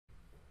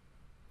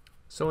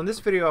So in this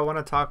video I want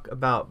to talk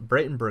about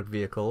Braitenberg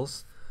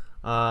vehicles.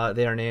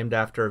 They are named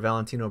after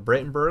Valentino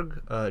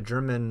Braitenberg, a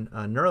German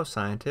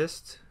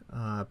neuroscientist,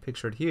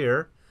 pictured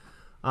here.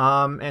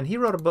 And he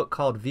wrote a book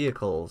called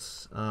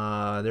Vehicles.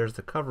 There's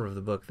the cover of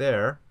the book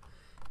there.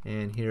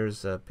 And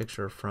here's a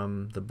picture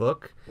from the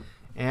book.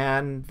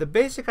 And the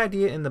basic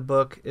idea in the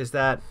book is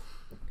that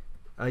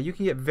you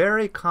can get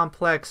very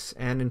complex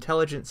and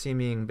intelligent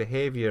seeming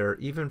behavior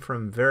even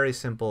from very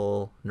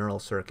simple neural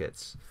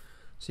circuits.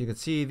 So you can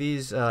see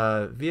these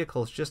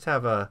vehicles just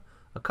have a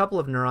couple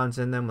of neurons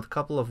in them with a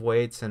couple of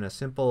weights and a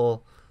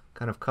simple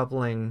kind of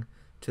coupling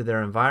to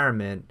their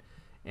environment.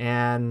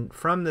 And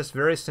from this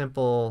very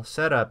simple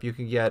setup, you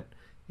can get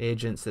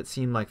agents that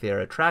seem like they are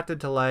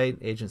attracted to light,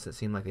 agents that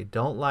seem like they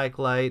don't like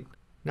light.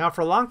 Now, for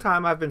a long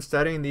time, I've been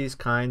studying these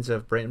kinds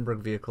of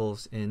Braitenberg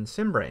vehicles in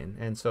Simbrain.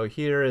 And so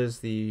here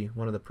is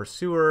one of the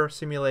pursuer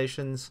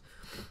simulations.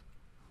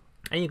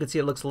 And you can see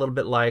it looks a little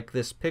bit like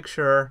this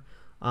picture.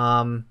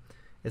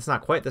 It's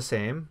not quite the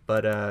same,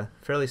 but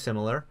fairly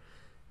similar.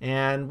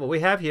 And what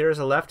we have here is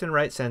a left and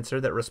right sensor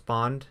that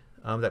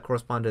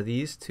correspond to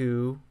these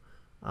two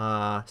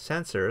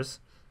sensors.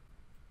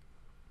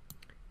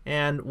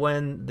 And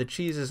when the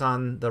cheese is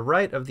on the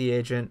right of the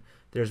agent,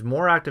 there's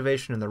more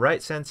activation in the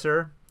right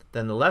sensor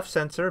than the left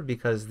sensor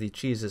because the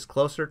cheese is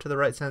closer to the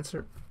right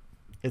sensor.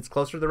 It's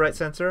closer to the right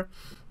sensor.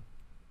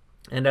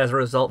 And as a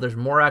result, there's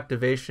more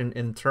activation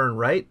in the turn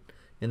right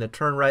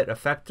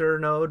effector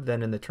node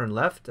than in the turn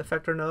left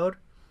effector node.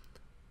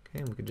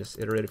 Okay, we could just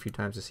iterate a few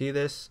times to see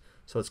this.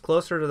 So it's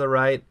closer to the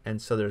right,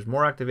 and so there's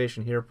more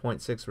activation here,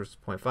 0.6 versus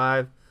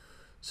 0.5.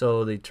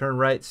 So the turn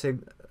right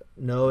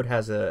node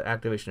has an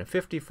activation of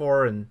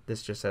 54, and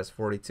this just has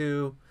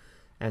 42.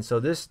 And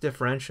so this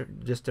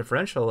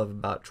differential of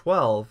about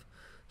 12,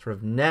 sort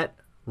of net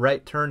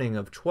right turning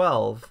of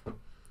 12,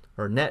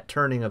 or net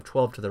turning of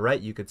 12 to the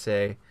right, you could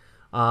say,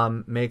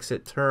 makes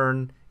it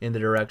turn in the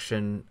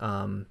direction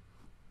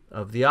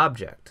of the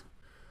object.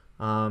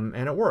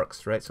 And it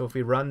works, right? So if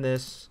we run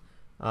this,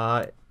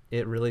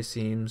 it really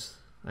seems,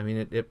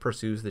 it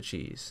pursues the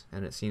cheese,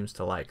 and it seems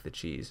to like the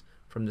cheese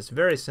from this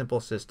very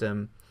simple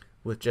system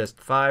with just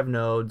 5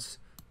 nodes,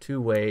 2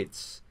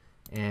 weights,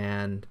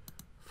 and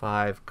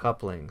 5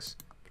 couplings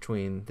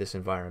between this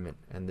environment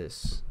and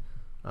this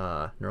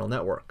neural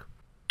network.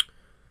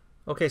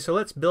 Okay, so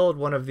let's build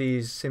one of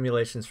these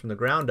simulations from the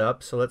ground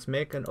up. So let's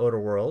make an odor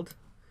world,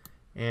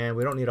 and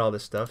we don't need all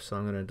this stuff, so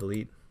I'm going to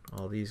delete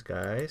all these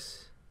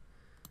guys.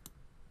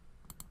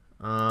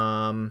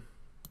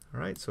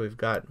 Alright, so we've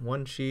got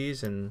 1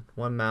 cheese and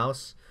 1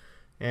 mouse,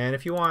 and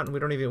if you want, we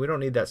don't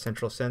need that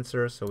central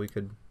sensor, so we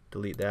could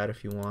delete that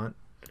if you want.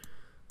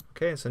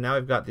 Okay, so now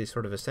we've got these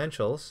sort of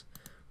essentials.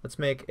 Let's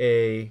make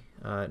a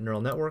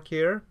neural network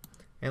here,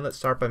 and let's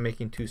start by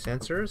making 2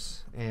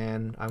 sensors,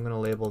 and I'm going to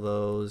label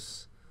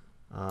those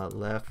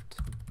left.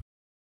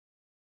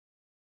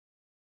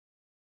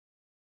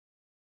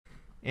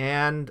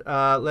 And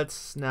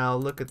let's now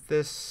look at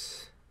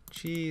this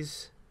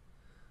cheese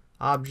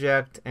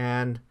object,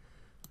 and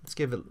let's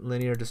give it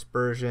linear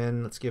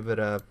dispersion. Let's give it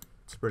a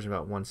dispersion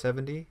about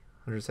 170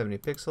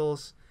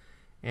 pixels,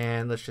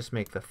 and let's just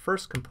make the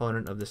first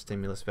component of the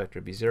stimulus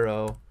vector be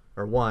 0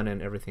 or 1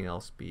 and everything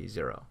else be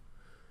 0.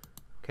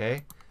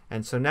 Okay,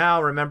 and so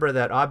now remember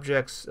that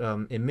objects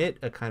emit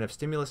a kind of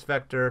stimulus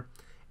vector,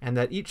 and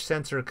that each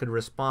sensor could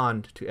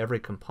respond to every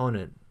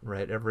component,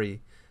 right,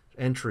 every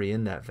entry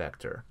in that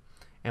vector.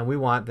 And we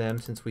want them,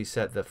 since we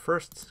set the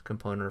first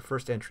component or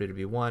first entry to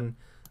be 1,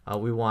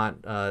 we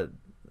want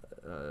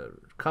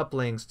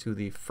couplings to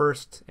the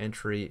first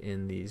entry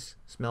in these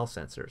smell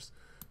sensors.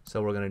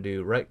 So we're going to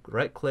do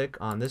right click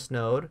on this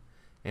node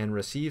and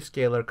receive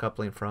scalar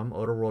coupling from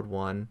odor world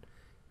 1,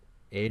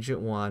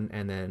 agent 1,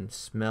 and then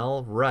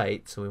smell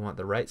right. So we want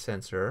the right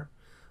sensor.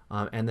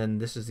 And then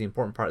this is the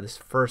important part. This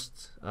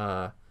first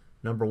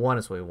number 1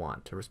 is what we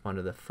want to respond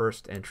to the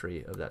first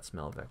entry of that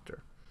smell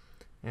vector.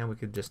 And we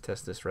could just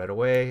test this right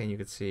away, and you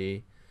could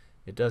see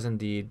it does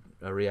indeed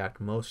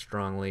react most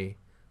strongly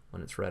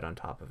when it's right on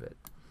top of it.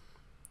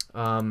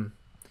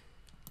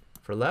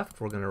 For left,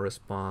 we're going to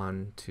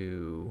respond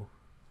to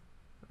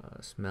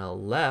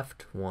smell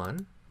left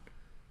 1,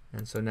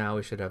 and so now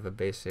we should have a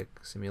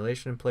basic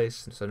simulation in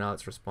place. So now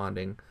it's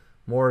responding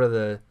more to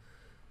the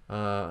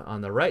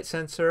on the right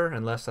sensor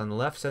and less on the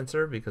left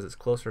sensor because it's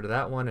closer to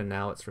that one, and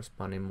now it's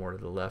responding more to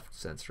the left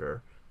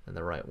sensor than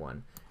the right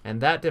one. And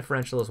that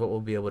differential is what we'll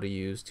be able to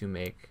use to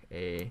make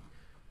a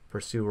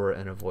pursuer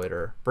and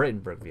avoider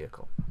Braitenberg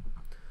vehicle.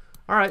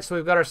 Alright, so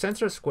we've got our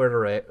sensors squared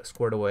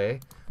away.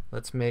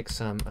 Let's make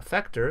some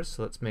effectors.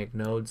 So let's make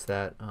nodes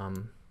that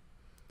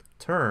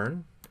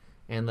turn,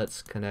 and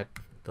let's connect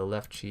the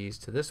left cheese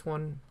to this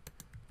one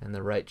and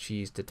the right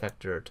cheese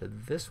detector to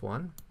this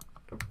one.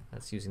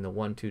 That's using the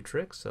 1-2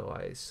 trick. So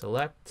I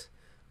select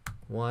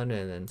 1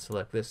 and then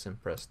select this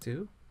and press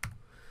 2.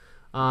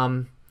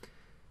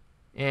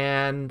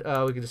 And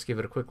we can just give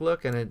it a quick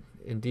look, and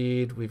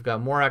indeed we've got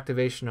more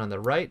activation on the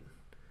right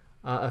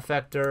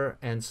effector,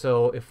 and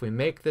so if we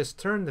make this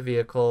turn the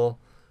vehicle,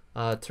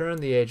 turn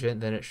the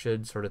agent, then it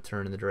should sort of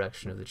turn in the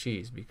direction of the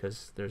cheese,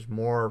 because there's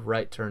more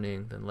right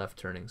turning than left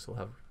turning, so we'll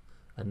have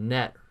a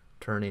net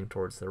turning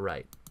towards the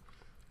right.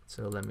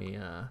 So let me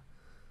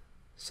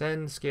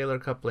send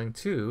scalar coupling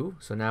to,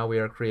 so now we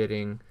are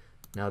creating,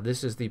 now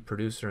this is the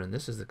producer and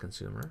this is the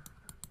consumer.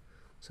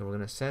 So we're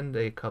going to send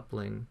a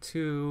coupling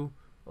to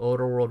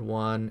odor world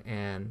 1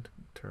 and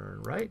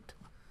turn right.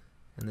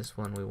 And this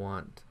one we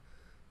want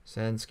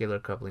send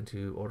scalar coupling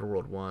to odor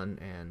world 1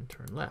 and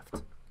turn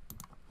left.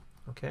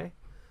 Okay?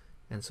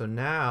 And so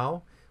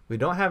now we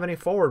don't have any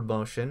forward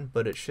motion,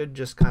 but it should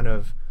just kind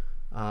of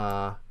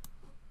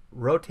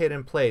rotate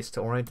in place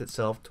to orient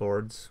itself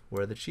towards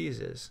where the cheese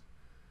is,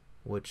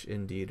 which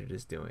indeed it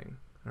is doing.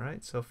 All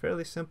right? So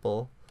fairly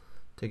simple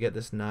to get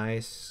this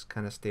nice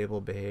kind of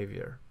stable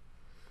behavior.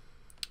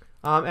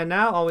 And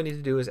now all we need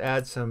to do is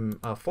add some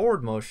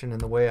forward motion, and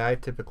the way I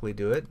typically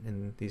do it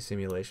in these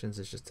simulations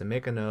is just to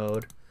make a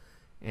node,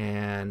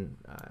 and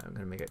I'm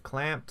going to make it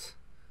clamped.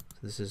 So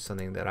this is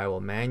something that I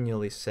will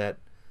manually set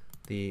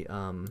the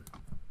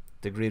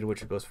degree to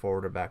which it goes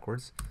forward or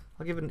backwards.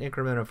 I'll give it an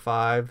increment of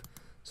 5.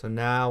 So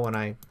now when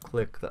I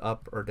click the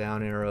up or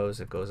down arrows,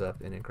 it goes up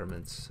in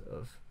increments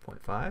of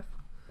 0.5.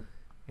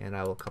 And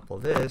I will couple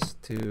this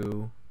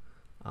to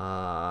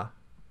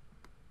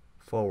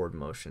forward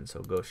motion,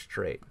 so go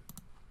straight.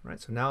 Right,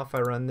 so now if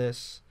I run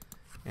this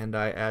and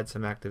I add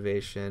some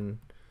activation,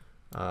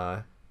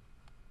 it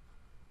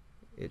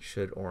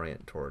should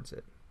orient towards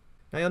it.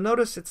 Now you'll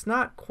notice it's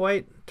not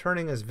quite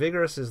turning as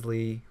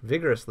vigorously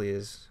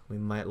as we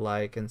might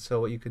like, and so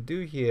what you could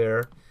do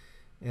here,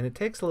 and it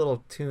takes a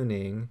little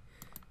tuning,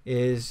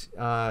 is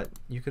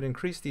you could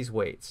increase these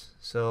weights.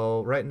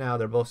 So right now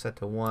they're both set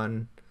to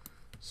 1,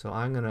 so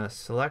I'm going to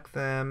select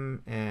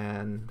them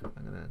and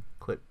I'm going to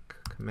click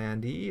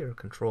Command E or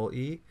Control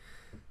E,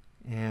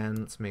 and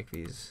let's make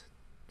these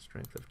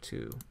strength of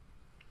 2.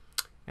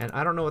 And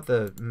I don't know what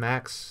the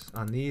max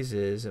on these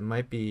is. It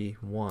might be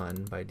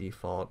 1 by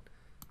default,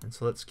 and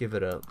so let's give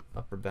it a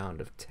upper bound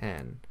of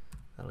 10.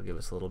 That'll give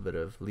us a little bit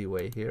of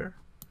leeway here.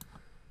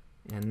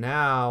 And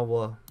now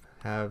we'll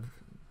have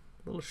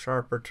a little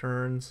sharper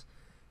turns,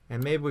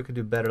 and maybe we could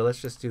do better.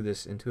 Let's just do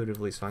this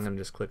intuitively. So I'm going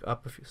to just click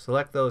up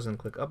select those and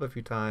click up a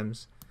few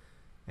times,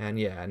 and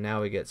yeah,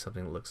 now we get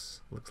something that looks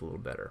a little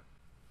better.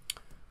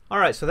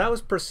 Alright, so that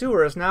was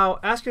pursuers. Now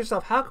ask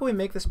yourself, how can we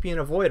make this be an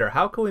avoider?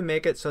 How can we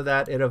make it so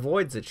that it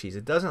avoids the cheese?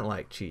 It doesn't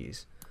like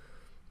cheese.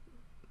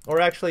 Or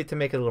actually, to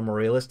make it a little more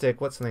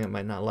realistic, what's something it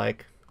might not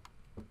like?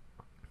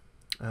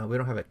 We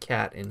don't have a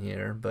cat in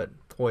here, but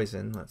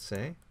poison, let's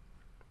say.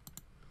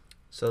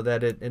 So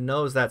that it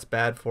knows that's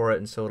bad for it,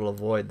 and so it'll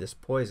avoid this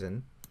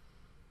poison.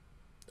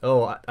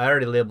 Oh, I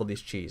already labeled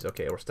these cheese.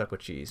 Okay, we're stuck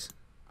with cheese.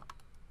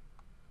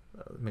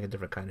 Make a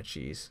different kind of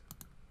cheese.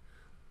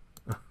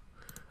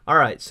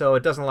 Alright, so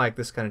it doesn't like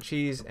this kind of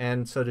cheese,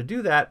 and so to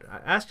do that,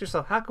 ask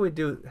yourself, how can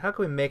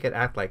we make it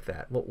act like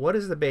that? Well, what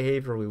is the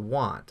behavior we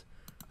want?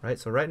 Right?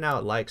 So right now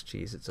it likes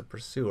cheese, it's a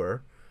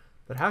pursuer,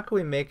 but how can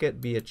we make it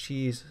be a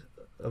cheese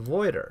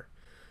avoider?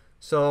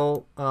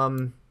 So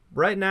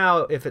right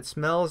now, if it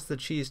smells the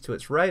cheese to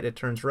its right, it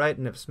turns right,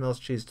 and if it smells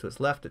cheese to its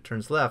left, it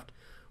turns left.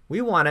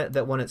 We want it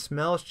that when it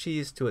smells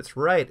cheese to its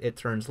right, it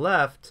turns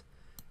left,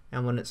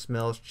 and when it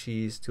smells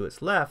cheese to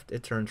its left,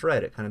 it turns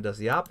right. It kind of does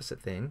the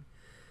opposite thing.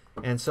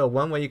 And so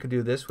one way you could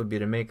do this would be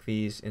to make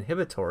these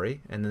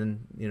inhibitory, and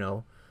then, you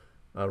know,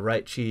 more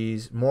right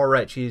cheese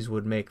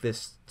would make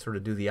this sort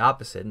of do the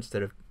opposite.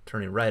 Instead of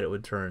turning right, it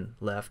would turn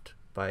left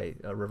by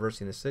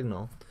reversing the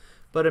signal.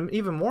 But an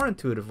even more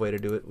intuitive way to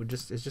do it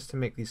is just to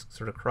make these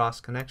sort of cross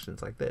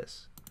connections like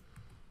this.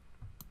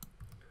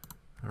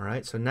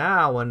 Alright, so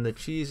now when the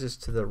cheese is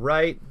to the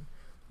right,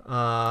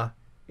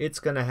 it's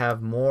going to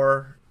have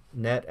more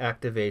net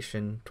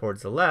activation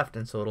towards the left,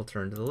 and so it'll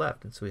turn to the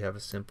left, and so we have a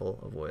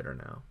simple avoider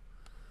now.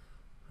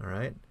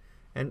 Alright,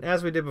 and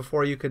as we did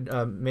before, you could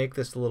make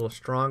this a little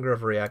stronger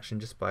of a reaction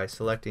just by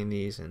selecting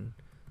these and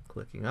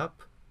clicking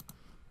up.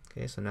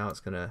 Okay, so now it's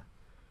going to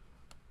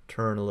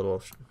turn a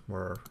little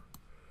more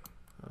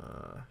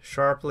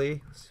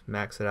sharply. Let's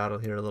max it out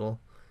here a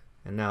little,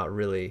 and now it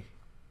really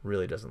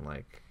doesn't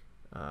like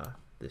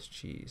this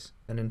cheese.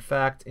 And in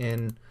fact,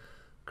 in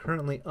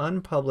currently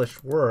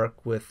unpublished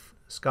work with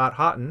Scott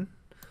Houghton,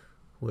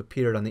 who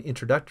appeared on the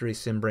introductory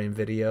Simbrain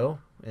video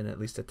in at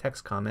least a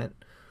text comment,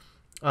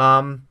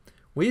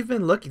 we've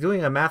been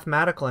doing a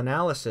mathematical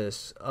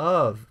analysis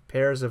of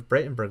pairs of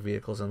Braitenberg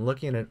vehicles and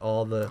looking at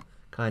all the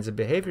kinds of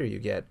behavior you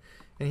get.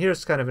 And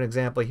here's kind of an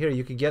example here.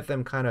 You could get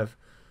them kind of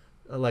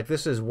like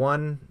this is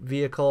one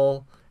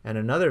vehicle and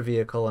another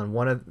vehicle, and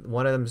one of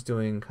them's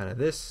doing kind of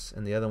this,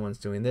 and the other one's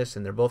doing this,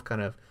 and they're both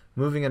kind of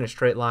moving in a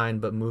straight line,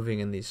 but moving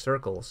in these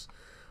circles.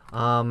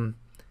 And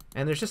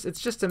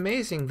it's just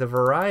amazing the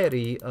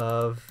variety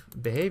of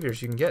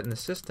behaviors you can get in the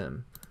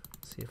system.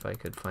 Let's see if I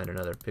could find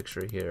another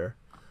picture here.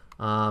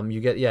 You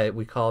get, yeah,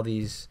 we call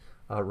these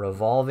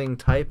revolving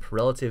type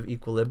relative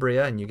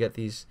equilibria, and you get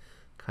these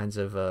kinds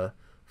of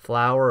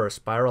flower or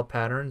spiral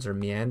patterns, or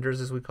meanders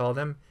as we call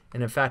them.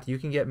 And in fact, you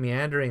can get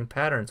meandering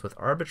patterns with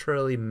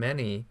arbitrarily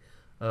many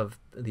of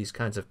these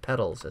kinds of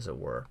petals, as it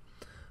were.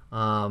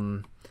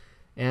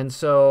 And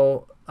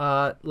so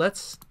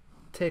let's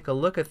take a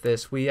look at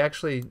this. We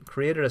actually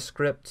created a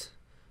script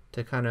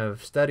to kind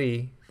of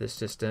study this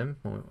system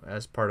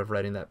as part of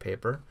writing that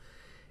paper.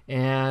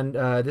 And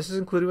this is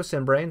included with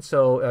Simbrain,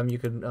 so you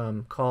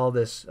can call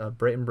this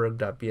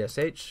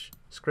Braitenberg.bsh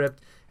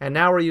script. And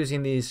now we're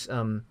using these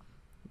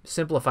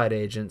simplified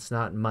agents,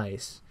 not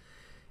mice.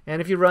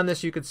 And if you run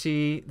this, you could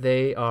see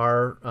they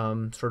are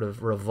sort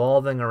of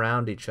revolving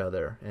around each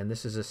other. And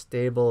this is a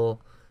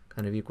stable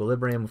kind of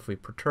equilibrium. If we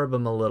perturb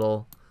them a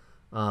little,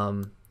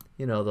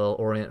 you know, they'll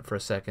orient for a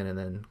second and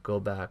then go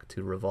back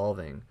to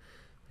revolving.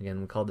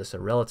 Again, we call this a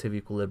relative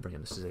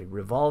equilibrium. This is a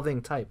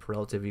revolving type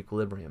relative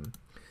equilibrium.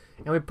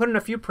 And we put in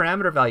a few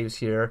parameter values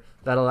here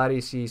that allow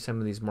you to see some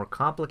of these more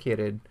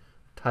complicated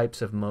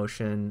types of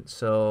motion.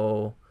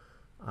 So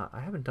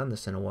I haven't done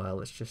this in a while.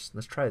 Let's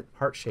try it.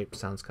 Heart shape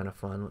sounds kind of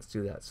fun. Let's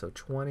do that. So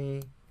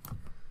 20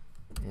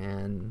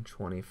 and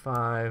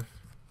 25.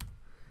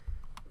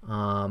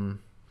 And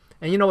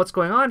you know what's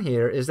going on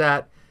here is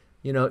that,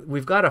 you know,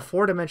 we've got a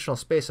four-dimensional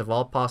space of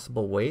all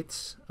possible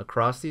weights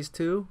across these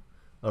two,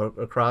 or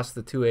across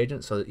the two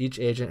agents. So each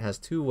agent has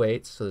two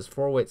weights, so there's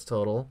 4 weights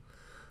total.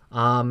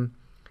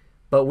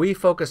 But we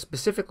focus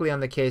specifically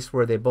on the case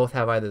where they both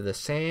have either the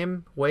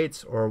same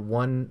weights or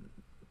one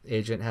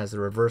agent has the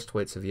reversed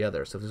weights of the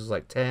other. So if this is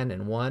like 10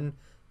 and 1,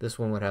 this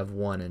one would have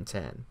 1 and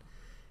 10.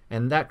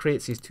 And that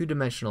creates these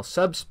two-dimensional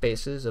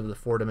subspaces of the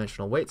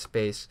four-dimensional weight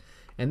space.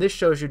 And this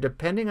shows you,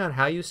 depending on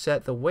how you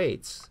set the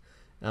weights,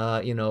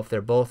 you know, if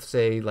they're both,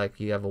 say, like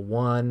you have a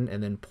 1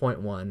 and then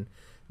 0.1,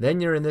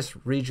 then you're in this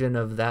region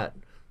of that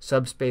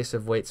subspace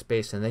of weight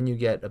space, and then you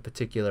get a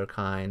particular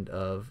kind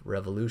of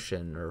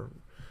revolution or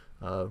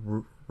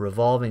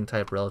revolving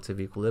type relative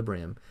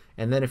equilibrium.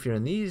 And then if you're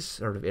in these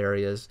sort of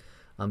areas,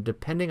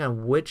 depending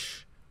on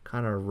which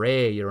kind of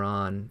ray you're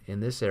on in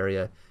this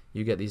area,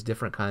 you get these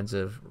different kinds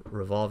of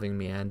revolving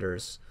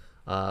meanders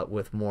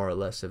with more or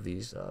less of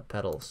these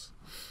petals.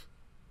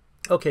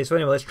 Okay, so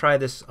anyway, let's try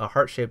this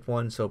heart-shaped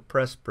one. So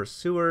press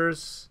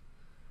pursuers,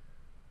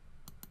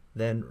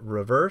 then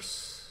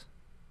reverse.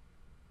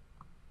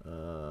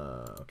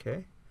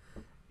 Okay,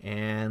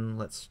 and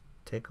let's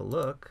take a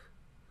look.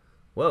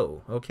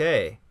 Whoa,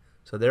 okay.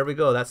 So there we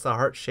go. That's the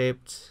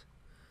heart-shaped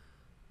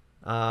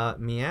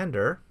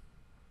meander,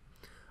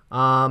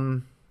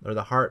 or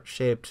the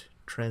heart-shaped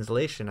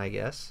translation, I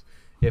guess.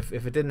 If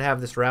it didn't have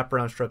this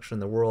wraparound structure in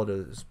the world,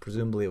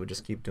 presumably it would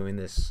just keep doing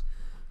this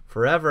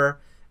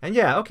forever. And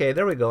yeah, okay,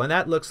 there we go. And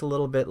that looks a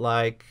little bit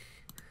like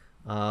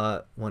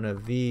one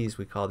of these.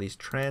 We call these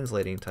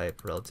translating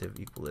type relative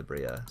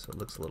equilibria. So it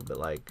looks a little bit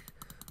like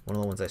one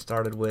of the ones I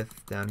started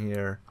with down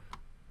here,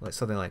 like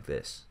something like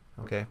this.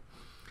 Okay.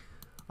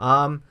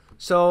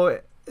 So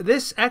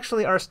this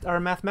actually, our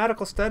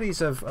mathematical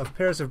studies of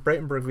pairs of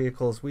Braitenberg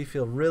vehicles, we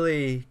feel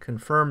really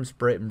confirms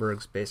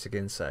Braitenberg's basic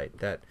insight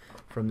that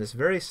from this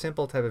very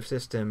simple type of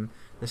system,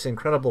 this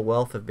incredible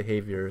wealth of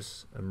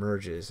behaviors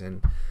emerges.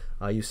 And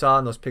you saw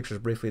in those pictures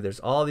briefly, there's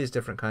all these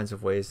different kinds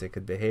of ways they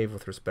could behave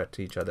with respect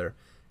to each other,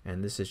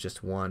 and this is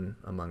just one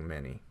among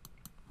many.